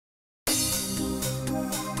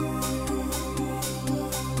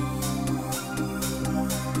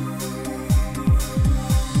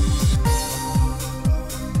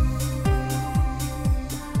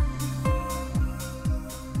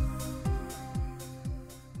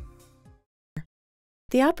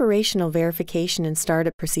The operational verification and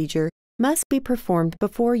startup procedure must be performed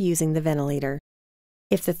before using the ventilator.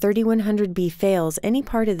 If the 3100B fails any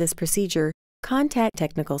part of this procedure, contact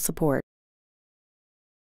technical support.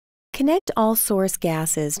 Connect all source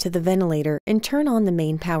gases to the ventilator and turn on the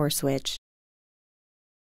main power switch.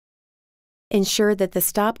 Ensure that the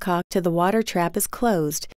stopcock to the water trap is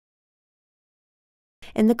closed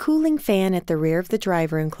and the cooling fan at the rear of the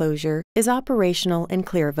driver enclosure is operational and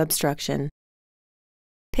clear of obstruction.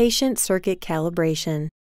 Patient circuit calibration.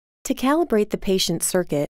 To calibrate the patient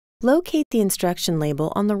circuit, locate the instruction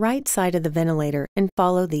label on the right side of the ventilator and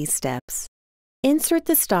follow these steps. Insert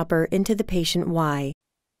the stopper into the patient Y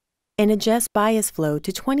and adjust bias flow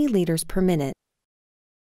to 20 liters per minute.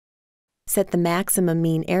 Set the maximum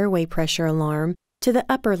mean airway pressure alarm to the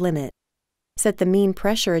upper limit. Set the mean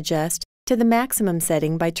pressure adjust to the maximum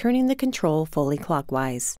setting by turning the control fully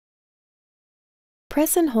clockwise.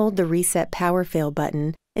 Press and hold the Reset Power Fail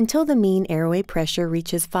button until the mean airway pressure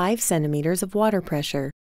reaches 5 centimeters of water pressure.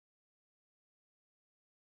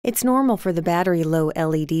 It's normal for the battery low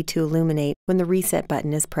LED to illuminate when the reset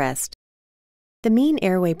button is pressed. The mean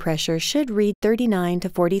airway pressure should read 39 to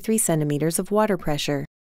 43 centimeters of water pressure.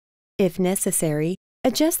 If necessary,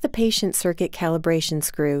 adjust the patient circuit calibration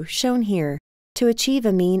screw, shown here, to achieve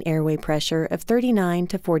a mean airway pressure of 39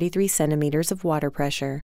 to 43 centimeters of water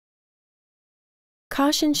pressure.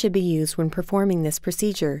 Caution should be used when performing this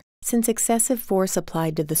procedure, since excessive force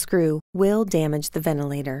applied to the screw will damage the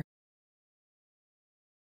ventilator.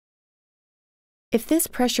 If this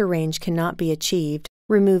pressure range cannot be achieved,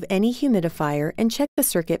 remove any humidifier and check the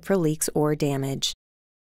circuit for leaks or damage.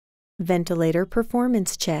 Ventilator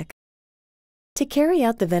Performance Check. To carry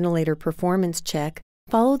out the ventilator performance check,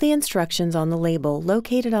 follow the instructions on the label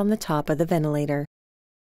located on the top of the ventilator.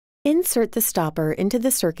 Insert the stopper into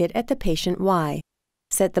the circuit at the patient Y.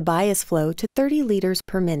 Set the bias flow to 30 liters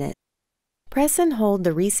per minute. Press and hold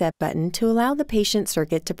the reset button to allow the patient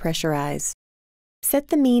circuit to pressurize. Set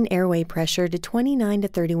the mean airway pressure to 29 to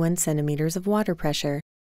 31 centimeters of water pressure.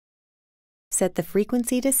 Set the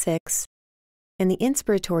frequency to 6 and the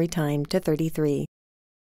inspiratory time to 33.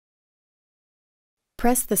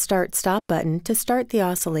 Press the Start-Stop button to start the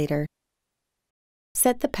oscillator.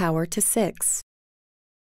 Set the power to 6.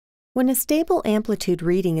 When a stable amplitude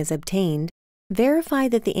reading is obtained, verify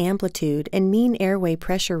that the amplitude and mean airway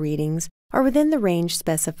pressure readings are within the range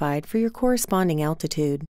specified for your corresponding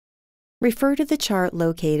altitude. Refer to the chart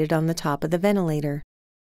located on the top of the ventilator.